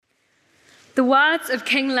The words of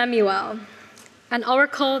King Lemuel, an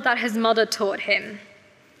oracle that his mother taught him.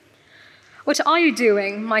 What are you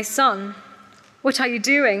doing, my son? What are you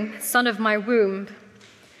doing, son of my womb?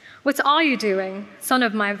 What are you doing, son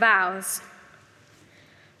of my vows?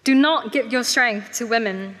 Do not give your strength to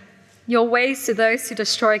women, your ways to those who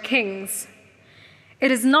destroy kings.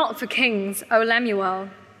 It is not for kings, O Lemuel.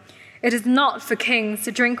 It is not for kings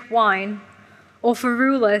to drink wine, or for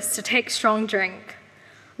rulers to take strong drink,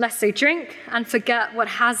 lest they drink and forget what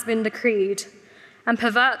has been decreed, and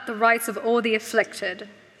pervert the rights of all the afflicted.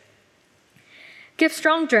 Give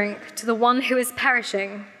strong drink to the one who is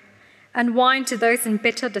perishing, and wine to those in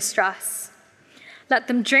bitter distress. Let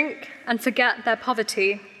them drink and forget their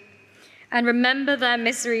poverty, and remember their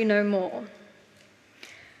misery no more.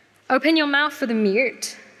 Open your mouth for the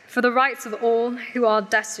mute, for the rights of all who are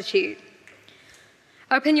destitute.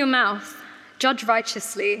 Open your mouth, judge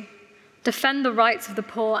righteously, defend the rights of the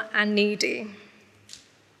poor and needy.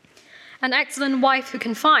 An excellent wife who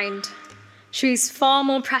can find? She is far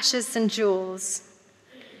more precious than jewels.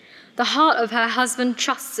 The heart of her husband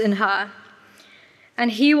trusts in her,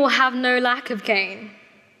 and he will have no lack of gain.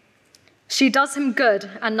 She does him good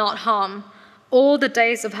and not harm all the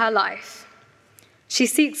days of her life. She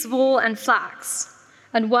seeks wool and flax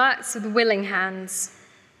and works with willing hands.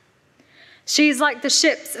 She is like the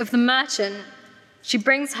ships of the merchant. She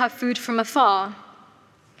brings her food from afar.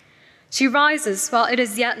 She rises while it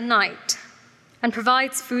is yet night and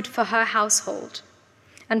provides food for her household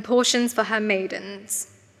and portions for her maidens.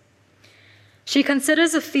 She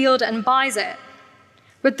considers a field and buys it.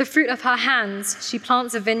 With the fruit of her hands, she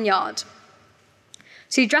plants a vineyard.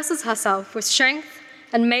 She dresses herself with strength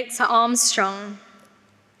and makes her arms strong.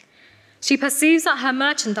 She perceives that her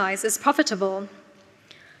merchandise is profitable.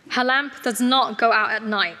 Her lamp does not go out at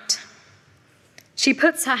night. She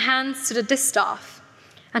puts her hands to the distaff,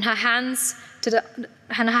 and her hands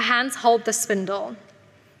hold the spindle.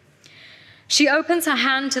 She opens her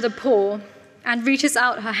hand to the poor and reaches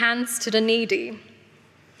out her hands to the needy.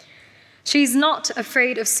 She is not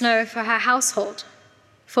afraid of snow for her household,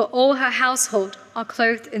 for all her household are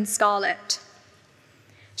clothed in scarlet.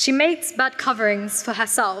 She makes bed coverings for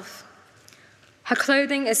herself. Her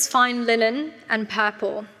clothing is fine linen and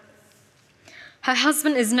purple. Her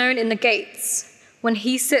husband is known in the gates when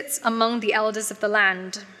he sits among the elders of the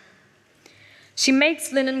land. She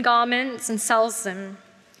makes linen garments and sells them.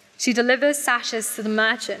 She delivers sashes to the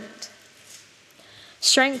merchant.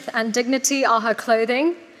 Strength and dignity are her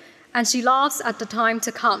clothing, and she laughs at the time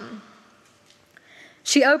to come.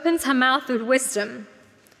 She opens her mouth with wisdom,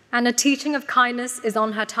 and the teaching of kindness is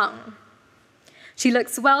on her tongue. She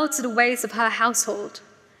looks well to the ways of her household,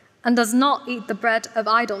 and does not eat the bread of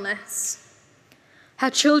idleness. Her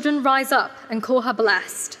children rise up and call her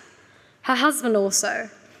blessed, her husband also,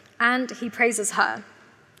 and he praises her.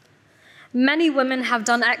 Many women have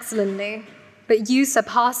done excellently, but you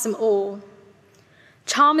surpass them all.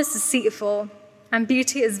 Charm is deceitful, and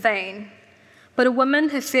beauty is vain, but a woman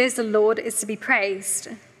who fears the Lord is to be praised.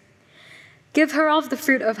 Give her of the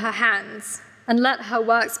fruit of her hands, and let her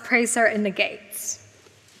works praise her in the gates.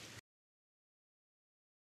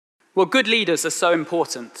 Well, good leaders are so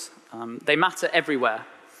important. They matter everywhere.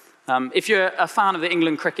 If you're a fan of the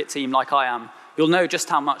England cricket team like I am, you'll know just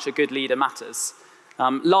how much a good leader matters.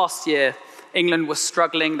 Last year, England was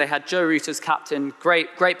struggling. They had Joe Root as captain,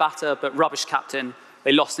 great batter, but rubbish captain.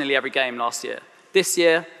 They lost nearly every game last year. This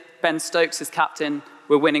year, Ben Stokes is captain.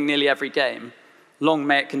 We're winning nearly every game. Long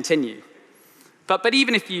may it continue. But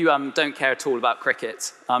even if you don't care at all about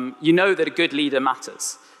cricket, you know that a good leader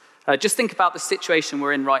matters. Just think about the situation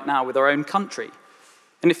we're in right now with our own country.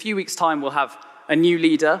 In a few weeks' time, we'll have a new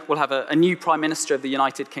leader. We'll have a new Prime Minister of the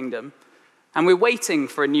United Kingdom. And we're waiting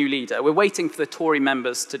for a new leader. We're waiting for the Tory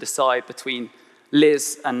members to decide between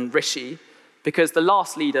Liz and Rishi, because the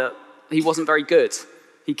last leader, he wasn't very good.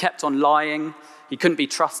 He kept on lying. He couldn't be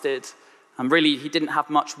trusted. And really, he didn't have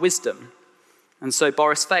much wisdom. And so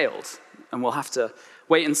Boris failed. And we'll have to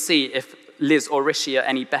wait and see if Liz or Rishi are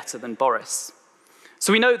any better than Boris.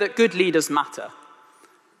 So we know that good leaders matter.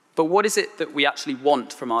 But what is it that we actually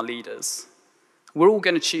want from our leaders? We're all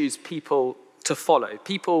going to choose people to follow,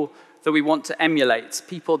 people that we want to emulate,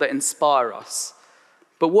 people that inspire us.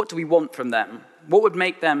 But what do we want from them? What would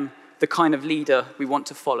make them the kind of leader we want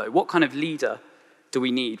to follow? What kind of leader do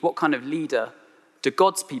we need? What kind of leader do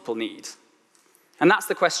God's people need? And that's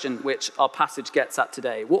the question which our passage gets at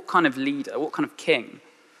today. What kind of leader, what kind of king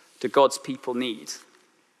do God's people need?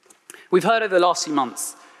 We've heard over the last few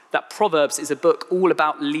months that Proverbs is a book all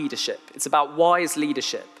about leadership. It's about wise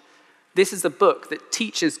leadership. This is the book that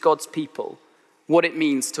teaches God's people what it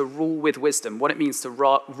means to rule with wisdom, what it means to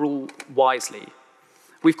rule wisely.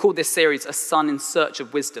 We've called this series A Son in Search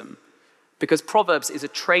of Wisdom, because Proverbs is a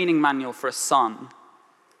training manual for a son,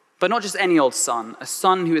 but not just any old son, a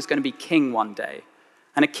son who is going to be king one day,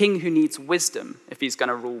 and a king who needs wisdom if he's going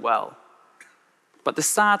to rule well. But the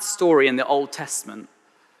sad story in the Old Testament,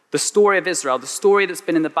 the story of Israel, the story that's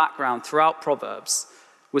been in the background throughout Proverbs,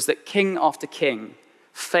 was that king after king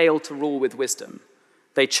failed to rule with wisdom.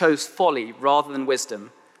 They chose folly rather than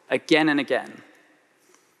wisdom again and again.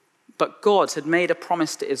 But God had made a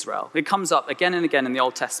promise to Israel. It comes up again and again in the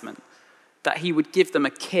Old Testament that he would give them a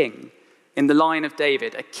king in the line of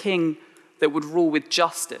David, a king that would rule with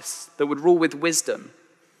justice, that would rule with wisdom.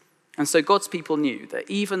 And so God's people knew that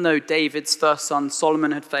even though David's first son,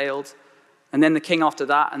 Solomon, had failed, and then the king after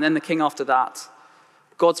that, and then the king after that,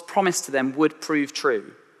 God's promise to them would prove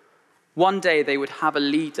true. One day they would have a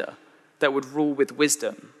leader that would rule with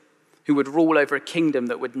wisdom, who would rule over a kingdom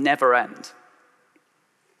that would never end.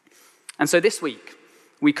 And so this week,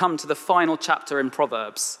 we come to the final chapter in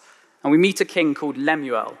Proverbs, and we meet a king called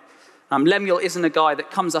Lemuel. Lemuel isn't a guy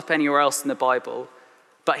that comes up anywhere else in the Bible,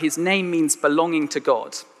 but his name means belonging to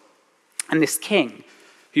God. And this king,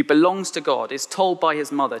 who belongs to God, is told by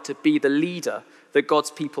his mother to be the leader that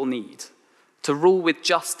God's people need, to rule with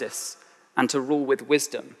justice and to rule with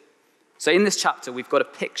wisdom. So in this chapter, we've got a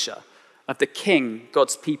picture of the king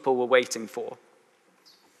God's people were waiting for.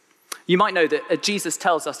 You might know that Jesus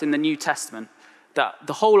tells us in the New Testament that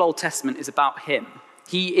the whole Old Testament is about him.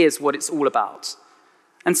 He is what it's all about.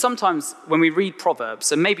 And sometimes when we read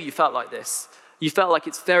Proverbs, and maybe you felt like this, you felt like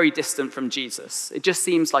it's very distant from Jesus. It just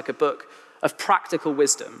seems like a book of practical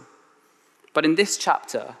wisdom. But in this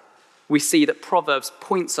chapter, we see that Proverbs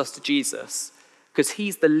points us to Jesus because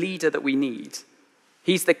he's the leader that we need.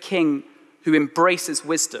 He's the king who embraces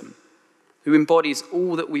wisdom, who embodies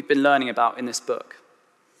all that we've been learning about in this book.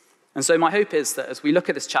 And so my hope is that as we look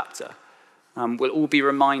at this chapter, we'll all be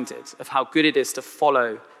reminded of how good it is to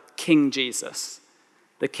follow King Jesus,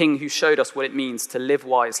 the king who showed us what it means to live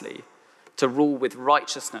wisely, to rule with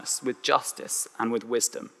righteousness, with justice, and with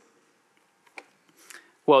wisdom.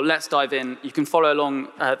 Well, let's dive in. You can follow along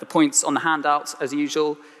the points on the handout as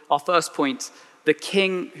usual. Our first point, the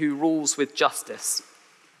king who rules with justice.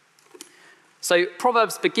 So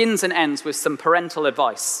Proverbs begins and ends with some parental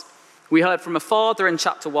advice. We heard from a father in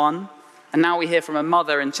chapter 1, and now we hear from a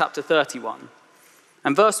mother in chapter 31.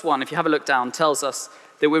 And verse 1, if you have a look down, tells us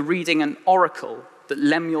that we're reading an oracle that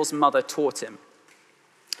Lemuel's mother taught him.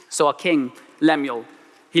 So our king, Lemuel,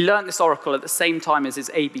 he learned this oracle at the same time as his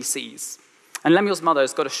ABCs. And Lemuel's mother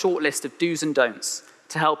has got a short list of do's and don'ts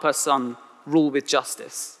to help her son rule with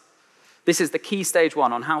justice. This is the key stage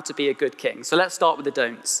 1 on how to be a good king. So let's start with the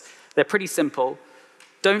don'ts. They're pretty simple.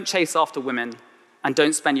 Don't chase after women, and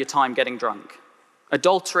don't spend your time getting drunk.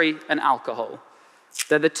 Adultery and alcohol.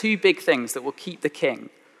 They're the two big things that will keep the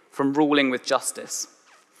king from ruling with justice.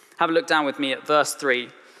 Have a look down with me at verse 3.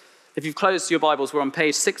 If you've closed your Bibles, we're on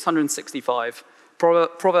page 665,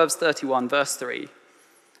 Proverbs 31, verse 3.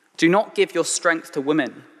 Do not give your strength to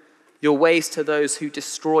women, your ways to those who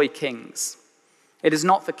destroy kings. It is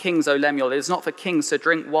not for kings, O Lemuel, it is not for kings to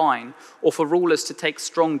drink wine or for rulers to take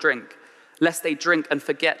strong drink, lest they drink and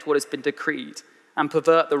forget what has been decreed and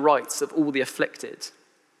pervert the rights of all the afflicted.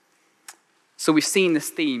 So we've seen this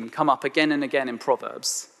theme come up again and again in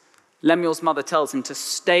Proverbs. Lemuel's mother tells him to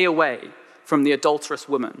stay away from the adulterous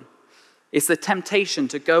woman. It's the temptation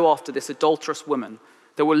to go after this adulterous woman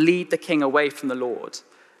that will lead the king away from the Lord.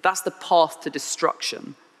 That's the path to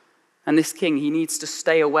destruction. And this king, he needs to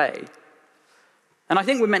stay away. And I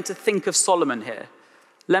think we're meant to think of Solomon here.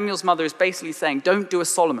 Lemuel's mother is basically saying, don't do a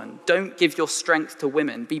Solomon. Don't give your strength to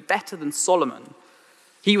women. Be better than Solomon.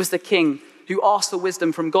 He was the king who asked for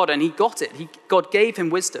wisdom from God, and he got it. God gave him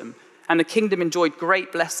wisdom, and the kingdom enjoyed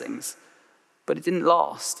great blessings. But it didn't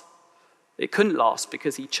last. It couldn't last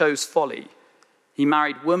because he chose folly. He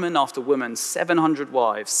married woman after woman, 700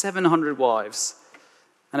 wives.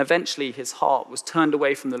 And eventually his heart was turned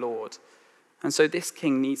away from the Lord. And so this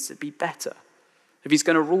king needs to be better. If he's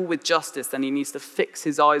going to rule with justice, then he needs to fix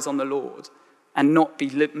his eyes on the Lord and not be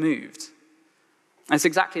moved. And it's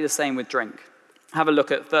exactly the same with drink. Have a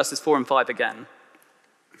look at verses 4 and 5 again.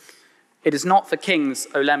 It is not for kings,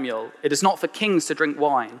 O Lemuel, it is not for kings to drink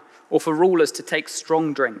wine or for rulers to take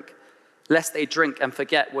strong drink, lest they drink and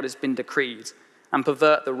forget what has been decreed and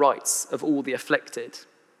pervert the rights of all the afflicted.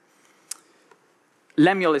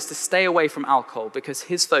 Lemuel is to stay away from alcohol because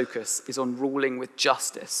his focus is on ruling with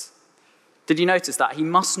justice. Did you notice that? He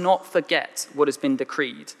must not forget what has been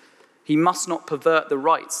decreed. He must not pervert the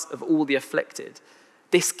rights of all the afflicted.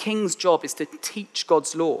 This king's job is to teach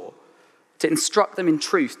God's law, to instruct them in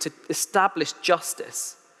truth, to establish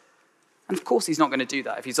justice. And of course he's not going to do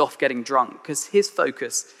that if he's off getting drunk, because his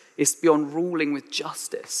focus is to be on ruling with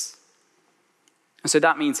justice. And so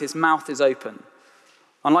that means his mouth is open.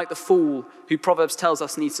 Unlike the fool who Proverbs tells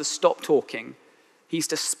us needs to stop talking, he's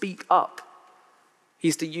to speak up.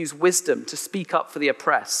 He's to use wisdom to speak up for the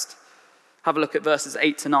oppressed. Have a look at verses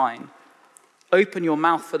 8 to 9. Open your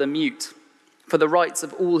mouth for the mute, for the rights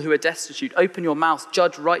of all who are destitute. Open your mouth,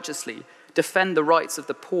 judge righteously, defend the rights of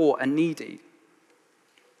the poor and needy.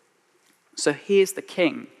 So here's the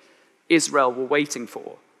king Israel were waiting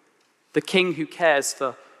for. The king who cares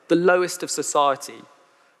for the lowest of society,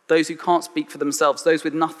 those who can't speak for themselves, those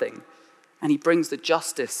with nothing. And he brings the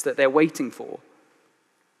justice that they're waiting for.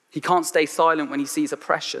 He can't stay silent when he sees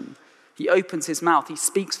oppression. He opens his mouth. He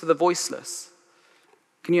speaks for the voiceless.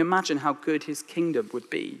 Can you imagine how good his kingdom would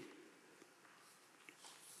be?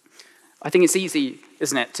 I think it's easy,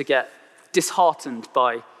 isn't it, to get disheartened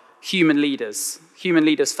by human leaders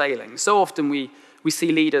failing. So often we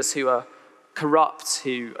see leaders who are corrupt,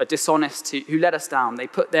 who are dishonest, who let us down. They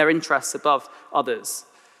put their interests above others.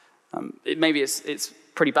 Maybe it's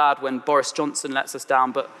pretty bad when Boris Johnson lets us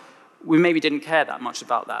down, but we maybe didn't care that much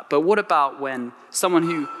about that. But what about when someone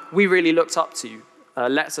who we really looked up to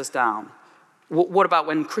lets us down? What about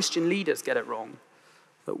when Christian leaders get it wrong?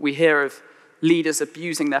 We hear of leaders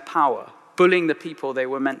abusing their power, bullying the people they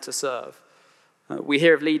were meant to serve. We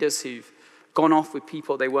hear of leaders who've gone off with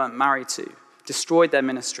people they weren't married to, destroyed their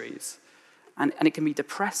ministries. And it can be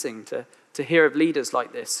depressing to hear of leaders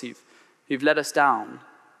like this who've let us down.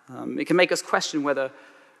 It can make us question whether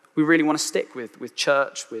we really want to stick with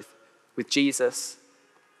church, with Jesus.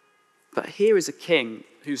 But here is a king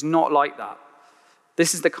who's not like that.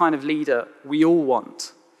 This is the kind of leader we all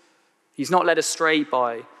want. He's not led astray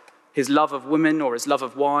by his love of women or his love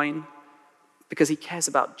of wine, because he cares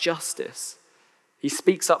about justice. He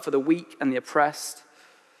speaks up for the weak and the oppressed.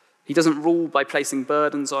 He doesn't rule by placing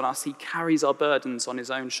burdens on us. He carries our burdens on his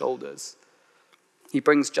own shoulders. He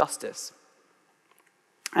brings justice.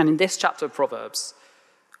 And in this chapter of Proverbs,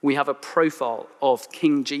 we have a profile of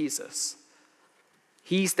King Jesus.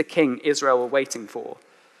 He's the king Israel were waiting for,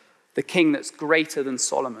 the king that's greater than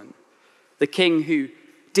Solomon, the king who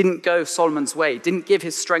didn't go Solomon's way, didn't give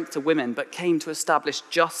his strength to women, but came to establish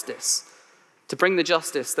justice, to bring the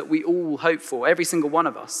justice that we all hope for, every single one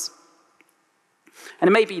of us. And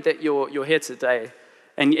it may be that you're here today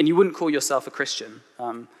and you wouldn't call yourself a Christian.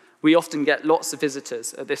 We often get lots of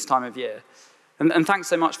visitors at this time of year. And thanks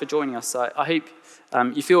so much for joining us. I hope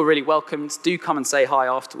you feel really welcomed. Do come and say hi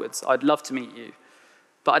afterwards. I'd love to meet you.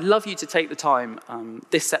 But I'd love you to take the time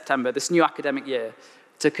this September, this new academic year,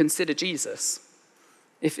 to consider Jesus.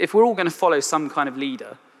 If we're all going to follow some kind of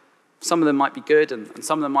leader, some of them might be good and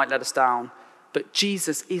some of them might let us down, but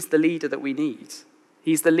Jesus is the leader that we need.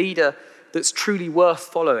 He's the leader that's truly worth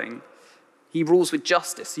following. He rules with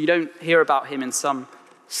justice. You don't hear about him in some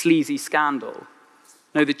sleazy scandal.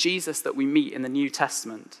 No, the Jesus that we meet in the New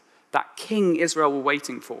Testament, that king Israel were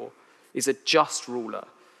waiting for, is a just ruler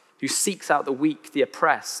who seeks out the weak, the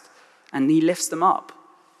oppressed, and he lifts them up.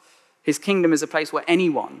 His kingdom is a place where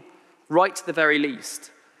anyone, right to the very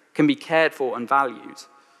least, can be cared for and valued.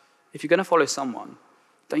 If you're going to follow someone,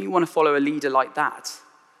 don't you want to follow a leader like that?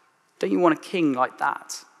 Don't you want a king like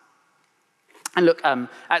that? And look,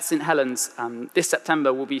 at St. Helens, this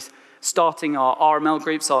September, we'll be starting our RML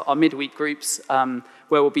groups, our midweek groups,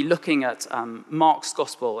 where we'll be looking at Mark's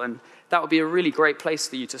gospel. And that would be a really great place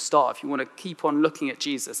for you to start if you want to keep on looking at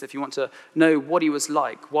Jesus, if you want to know what he was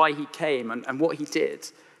like, why he came, and what he did.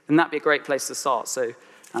 And that'd be a great place to start. So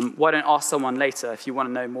why don't ask someone later if you want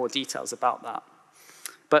to know more details about that.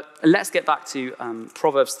 But let's get back to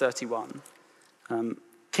Proverbs 31.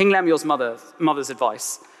 King Lemuel's mother's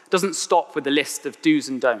advice doesn't stop with the list of do's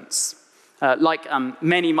and don'ts. Like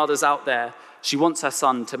many mothers out there, she wants her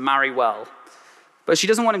son to marry well. But she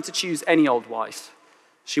doesn't want him to choose any old wife.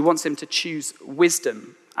 She wants him to choose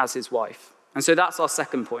wisdom as his wife. And so that's our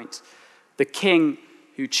second point. The king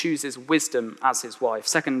who chooses wisdom as his wife.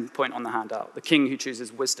 Second point on the handout. The king who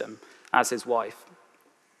chooses wisdom as his wife.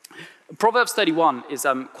 Proverbs 31 is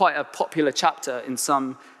quite a popular chapter in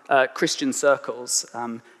some Christian circles.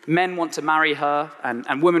 Men want to marry her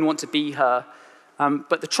and women want to be her.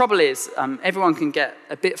 But the trouble is, everyone can get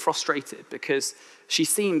a bit frustrated because she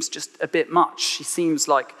seems just a bit much. She seems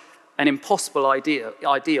like an impossible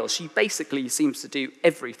ideal. She basically seems to do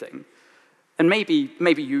everything. And maybe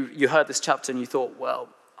you heard this chapter and you thought, well,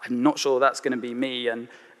 I'm not sure that's going to be me, and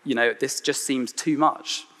this just seems too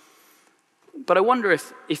much. But I wonder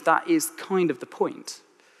if that is kind of the point.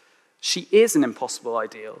 She is an impossible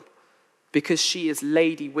ideal. because she is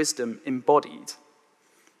Lady Wisdom embodied.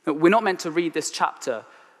 We're not meant to read this chapter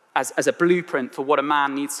as a blueprint for what a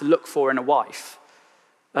man needs to look for in a wife.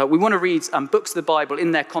 We want to read books of the Bible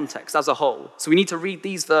in their context as a whole. So we need to read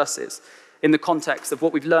these verses in the context of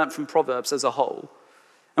what we've learned from Proverbs as a whole.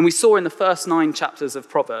 And we saw in the first 9 chapters of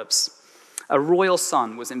Proverbs, a royal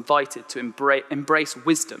son was invited to embrace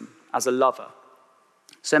wisdom as a lover.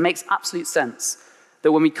 So it makes absolute sense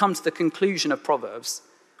that when we come to the conclusion of Proverbs,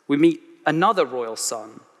 we meet another royal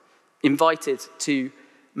son invited to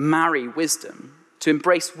marry wisdom, to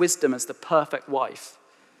embrace wisdom as the perfect wife.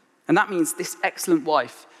 And that means this excellent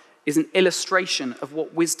wife is an illustration of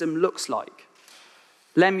what wisdom looks like.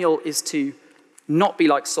 Lemuel is to not be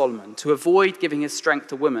like Solomon, to avoid giving his strength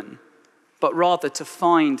to women, but rather to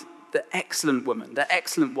find the excellent woman, the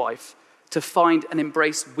excellent wife, to find and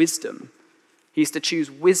embrace wisdom. He's to choose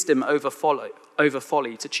wisdom over folly,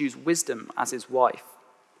 to choose wisdom as his wife.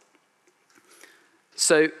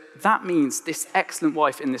 So that means this excellent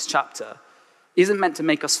wife in this chapter isn't meant to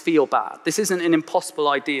make us feel bad. This isn't an impossible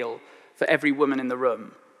ideal for every woman in the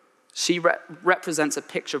room. She represents a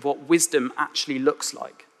picture of what wisdom actually looks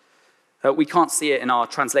like. We can't see it in our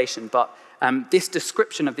translation, but this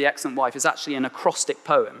description of the excellent wife is actually an acrostic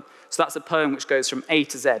poem. So that's a poem which goes from A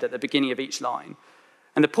to Z at the beginning of each line.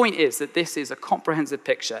 And the point is that this is a comprehensive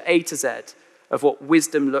picture, A to Z, of what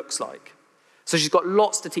wisdom looks like. So she's got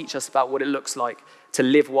lots to teach us about what it looks like to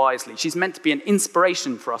live wisely. She's meant to be an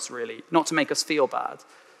inspiration for us, really, not to make us feel bad.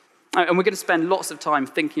 And we're going to spend lots of time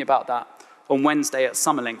thinking about that on Wednesday at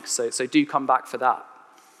Summerlink, so do come back for that.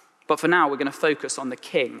 But for now, we're going to focus on the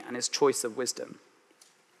king and his choice of wisdom.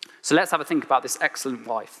 So let's have a think about this excellent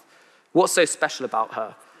wife. What's so special about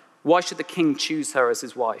her? Why should the king choose her as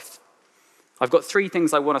his wife? I've got 3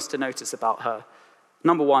 things I want us to notice about her.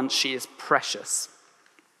 Number 1, she is precious.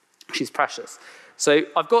 She's precious. So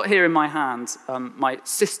I've got here in my hand my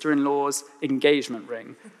sister-in-law's engagement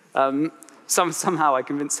ring. Somehow I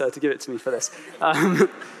convinced her to give it to me for this.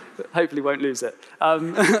 Hopefully won't lose it.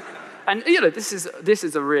 And this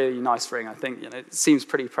is a really nice ring. I think it seems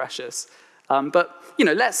pretty precious. But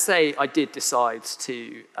let's say I did decide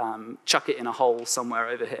to chuck it in a hole somewhere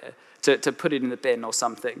over here, to put it in the bin or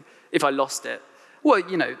something. If I lost it, well,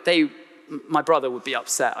 my brother would be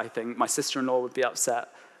upset. I think my sister-in-law would be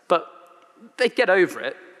upset, but they'd get over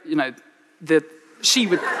it. She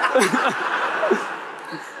would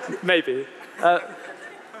maybe.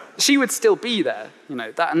 She would still be there,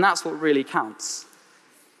 and that's what really counts.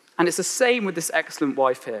 And it's the same with this excellent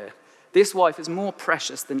wife here. This wife is more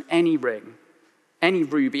precious than any ring, any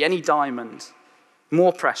ruby, any diamond,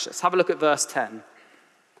 more precious. Have a look at verse 10.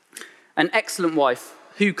 An excellent wife,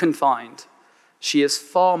 who can find? She is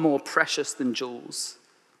far more precious than jewels.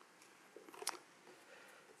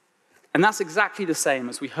 And that's exactly the same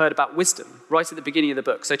as we heard about wisdom right at the beginning of the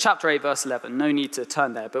book. So chapter 8, verse 11, no need to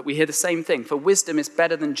turn there, but we hear the same thing. For wisdom is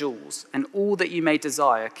better than jewels, and all that you may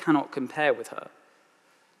desire cannot compare with her.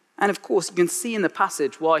 And of course, you can see in the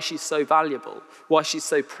passage why she's so valuable, why she's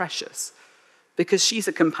so precious, because she's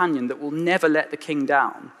a companion that will never let the king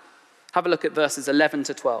down. Have a look at verses 11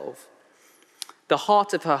 to 12. The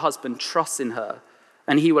heart of her husband trusts in her,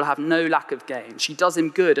 and he will have no lack of gain. She does him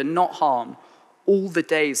good and not harm all the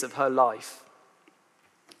days of her life.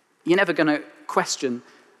 You're never going to question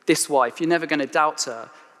this wife. You're never going to doubt her.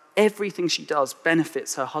 Everything she does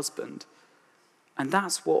benefits her husband. And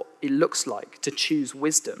that's what it looks like to choose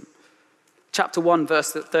wisdom. Chapter 1,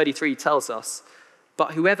 verse 33 tells us,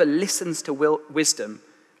 but whoever listens to wisdom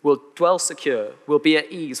will dwell secure, will be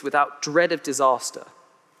at ease without dread of disaster.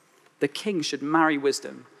 The king should marry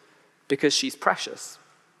wisdom because she's precious.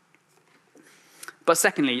 But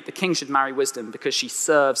secondly, the king should marry wisdom because she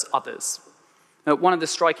serves others. Now, one of the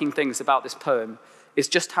striking things about this poem is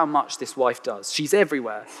just how much this wife does. She's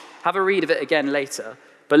everywhere. Have a read of it again later,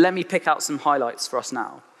 but let me pick out some highlights for us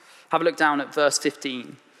now. Have a look down at verse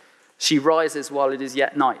 15. She rises while it is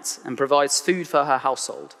yet night and provides food for her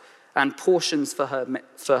household and portions for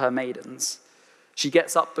her maidens. She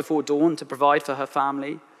gets up before dawn to provide for her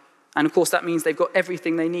family. And of course, that means they've got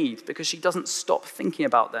everything they need because she doesn't stop thinking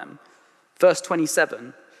about them. Verse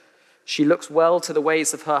 27, she looks well to the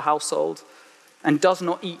ways of her household and does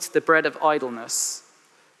not eat the bread of idleness.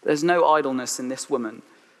 There's no idleness in this woman.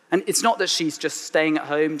 And it's not that she's just staying at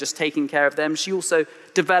home, just taking care of them. She also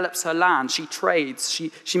develops her land. She trades.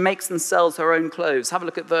 She makes and sells her own clothes. Have a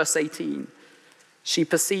look at verse 18. She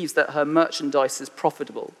perceives that her merchandise is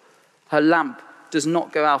profitable. Her lamp does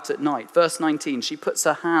not go out at night. Verse 19, she puts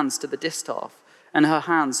her hands to the distaff and her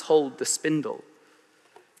hands hold the spindle.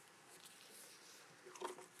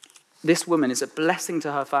 This woman is a blessing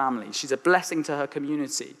to her family. She's a blessing to her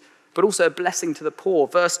community but also a blessing to the poor.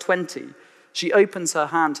 Verse 20, she opens her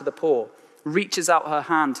hand to the poor, reaches out her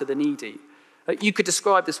hand to the needy. You could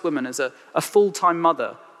describe this woman as a full-time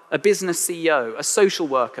mother, a business CEO, a social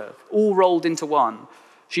worker, all rolled into one.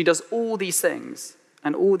 She does all these things,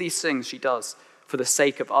 and all these things she does for the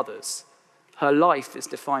sake of others. Her life is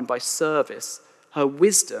defined by service. Her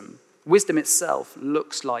wisdom itself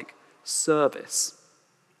looks like service.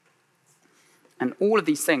 And all of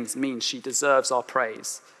these things mean she deserves our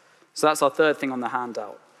praise. So that's our third thing on the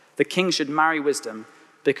handout. The king should marry wisdom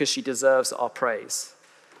because she deserves our praise.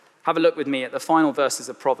 Have a look with me at the final verses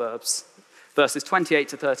of Proverbs, verses 28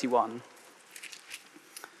 to 31.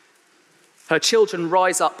 Her children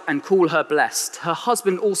rise up and call her blessed. Her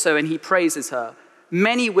husband also, and he praises her.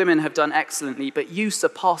 Many women have done excellently, but you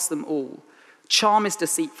surpass them all. Charm is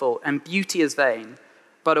deceitful and beauty is vain,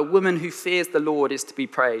 but a woman who fears the Lord is to be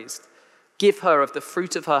praised. Give her of the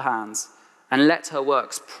fruit of her hands, and let her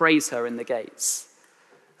works praise her in the gates.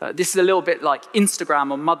 This is a little bit like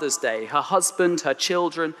Instagram on Mother's Day. Her husband, her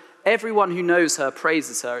children, everyone who knows her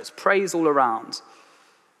praises her. It's praise all around.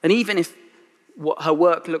 And even if what her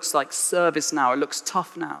work looks like service now, it looks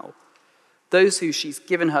tough now, those who she's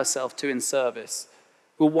given herself to in service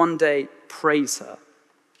will one day praise her.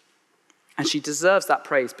 And she deserves that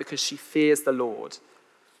praise because she fears the Lord.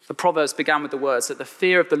 The Proverbs began with the words that the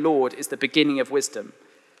fear of the Lord is the beginning of wisdom.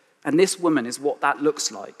 And this woman is what that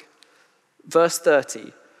looks like. Verse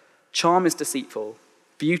 30, charm is deceitful,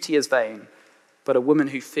 beauty is vain, but a woman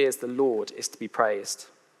who fears the Lord is to be praised.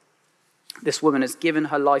 This woman has given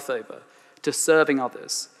her life over to serving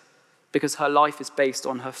others because her life is based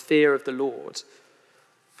on her fear of the Lord.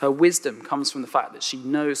 Her wisdom comes from the fact that she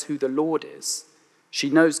knows who the Lord is. She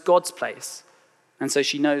knows God's place, and so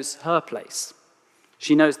she knows her place.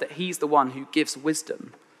 She knows that he's the one who gives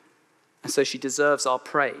wisdom, and so she deserves our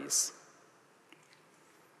praise.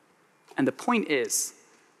 And the point is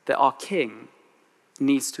that our king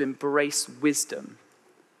needs to embrace wisdom.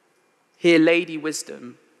 Here, Lady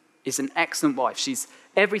Wisdom is an excellent wife. She's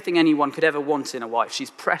everything anyone could ever want in a wife.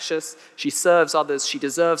 She's precious, she serves others, she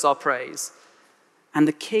deserves our praise. And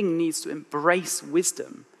the king needs to embrace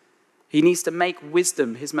wisdom. He needs to make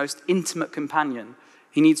wisdom his most intimate companion.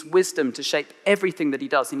 He needs wisdom to shape everything that he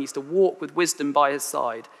does. He needs to walk with wisdom by his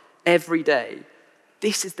side every day.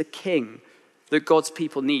 This is the king that God's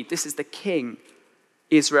people need. This is the king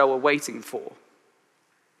Israel were waiting for.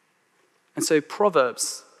 And so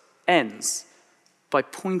Proverbs ends by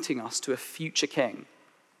pointing us to a future king.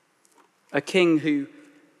 A king who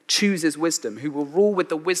chooses wisdom, who will rule with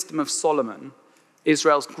the wisdom of Solomon,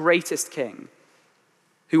 Israel's greatest king,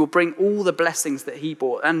 who will bring all the blessings that he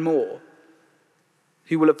brought and more,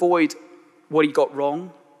 who will avoid what he got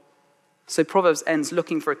wrong. So Proverbs ends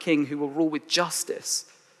looking for a king who will rule with justice,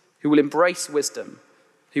 who will embrace wisdom,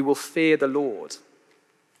 who will fear the Lord.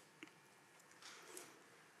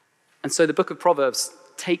 And so the book of Proverbs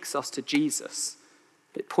takes us to Jesus.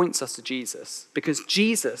 It points us to Jesus because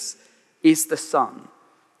Jesus is the Son,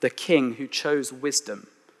 the King who chose wisdom.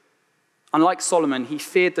 Unlike Solomon, he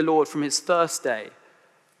feared the Lord from his first day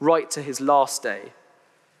right to his last day.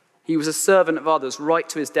 He was a servant of others right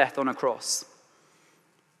to his death on a cross.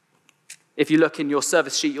 If you look in your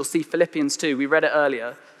service sheet, you'll see Philippians 2. We read it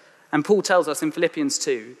earlier. And Paul tells us in Philippians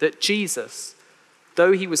 2 that Jesus,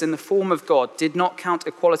 though he was in the form of God, did not count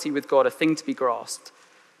equality with God a thing to be grasped,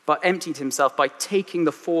 but emptied himself by taking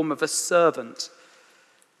the form of a servant.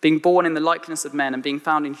 Being born in the likeness of men and being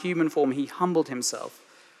found in human form, he humbled himself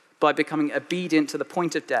by becoming obedient to the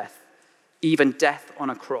point of death, even death on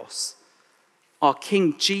a cross. Our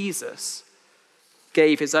King Jesus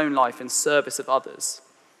gave his own life in service of others.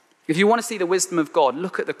 If you want to see the wisdom of God,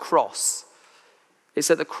 look at the cross. It's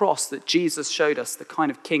at the cross that Jesus showed us the kind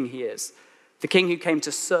of king he is. The king who came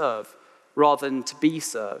to serve rather than to be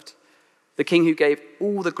served. The king who gave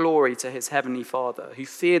all the glory to his heavenly Father, who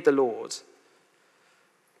feared the Lord.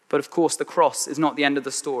 But of course, the cross is not the end of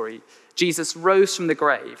the story. Jesus rose from the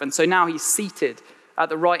grave, and so now he's seated at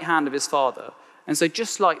the right hand of his Father. And so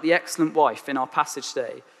just like the excellent wife in our passage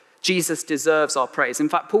today, Jesus deserves our praise. In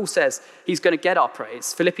fact, Paul says he's going to get our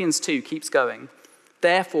praise. Philippians 2 keeps going.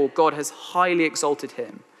 Therefore, God has highly exalted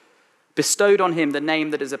him, bestowed on him the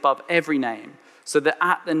name that is above every name, so that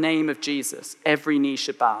at the name of Jesus, every knee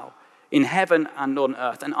should bow, in heaven and on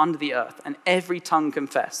earth and under the earth, and every tongue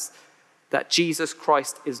confess that Jesus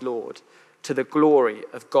Christ is Lord, to the glory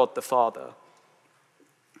of God the Father.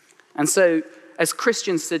 And so, as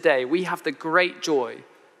Christians today, we have the great joy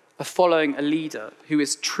of following a leader who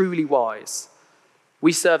is truly wise.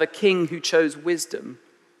 We serve a king who chose wisdom,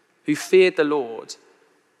 who feared the Lord,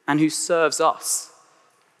 and who serves us.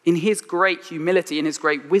 In his great humility, in his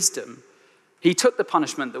great wisdom, he took the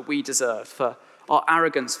punishment that we deserved for our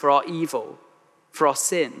arrogance, for our evil, for our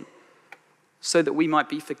sin, so that we might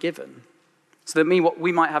be forgiven, so that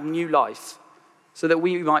we might have new life, so that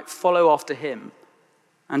we might follow after him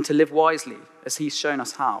and to live wisely as he's shown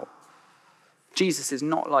us how. Jesus is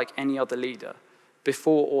not like any other leader,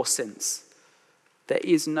 before or since. There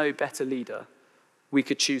is no better leader we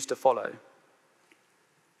could choose to follow.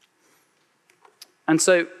 And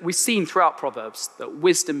so we've seen throughout Proverbs that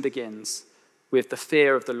wisdom begins with the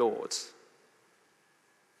fear of the Lord.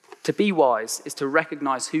 To be wise is to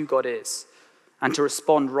recognize who God is and to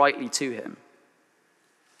respond rightly to him.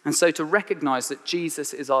 And so to recognize that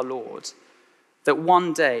Jesus is our Lord, that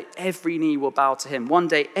one day every knee will bow to him, one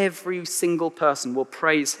day every single person will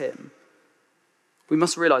praise him. We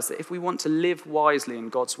must realize that if we want to live wisely in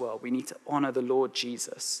God's world, we need to honor the Lord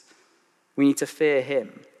Jesus. We need to fear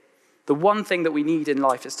him. The one thing that we need in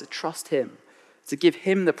life is to trust him, to give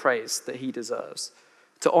him the praise that he deserves,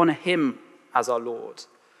 to honor him as our Lord.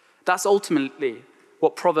 That's ultimately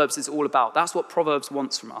what Proverbs is all about. That's what Proverbs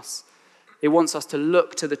wants from us. It wants us to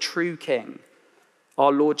look to the true King,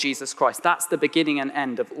 our Lord Jesus Christ. That's the beginning and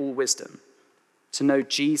end of all wisdom, to know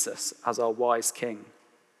Jesus as our wise King.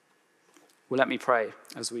 Well, let me pray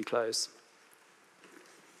as we close.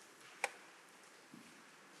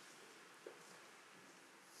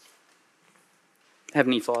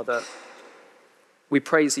 Heavenly Father, we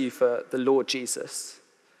praise you for the Lord Jesus,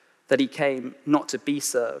 that he came not to be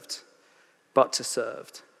served, but to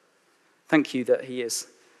serve. Thank you that he is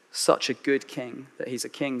such a good king, that he's a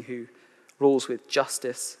king who rules with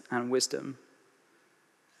justice and wisdom.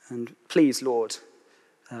 And please, Lord,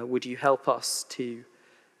 would you help us to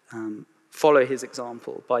follow his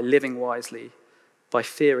example by living wisely, by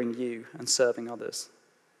fearing you and serving others.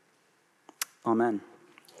 Amen.